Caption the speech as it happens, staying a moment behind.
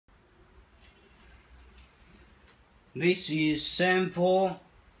This is Sanford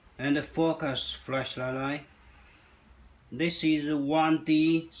and focus flashlight light. This is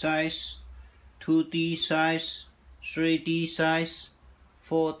 1D size, 2D size, 3D size,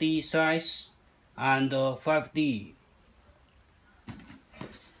 4D size, and 5D.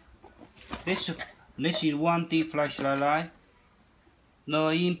 This is 1D flashlight light. The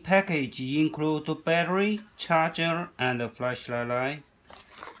in package include battery, charger, and flashlight light.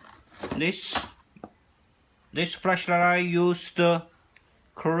 This flashlight light used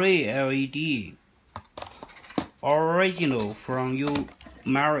CREE LED, original from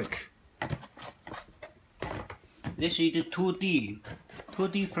America. This is the 2D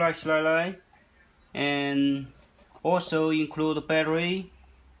flashlight light, and also include battery,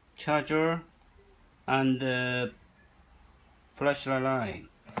 charger, and flashlight light.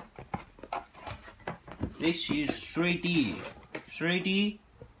 This is 3D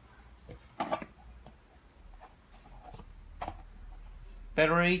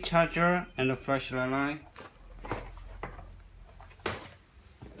battery, charger, and flashlight light.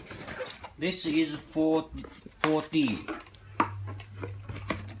 This is 4D.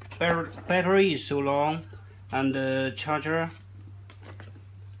 Battery is so long, and the charger.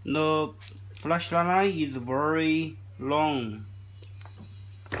 The flashlight light is very long.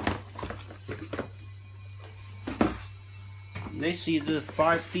 This is the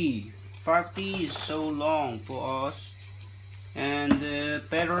 5D. 5D is so long for us. And the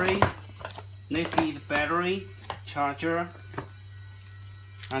battery, this is battery, charger,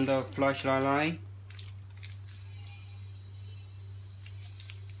 and the flashlight light.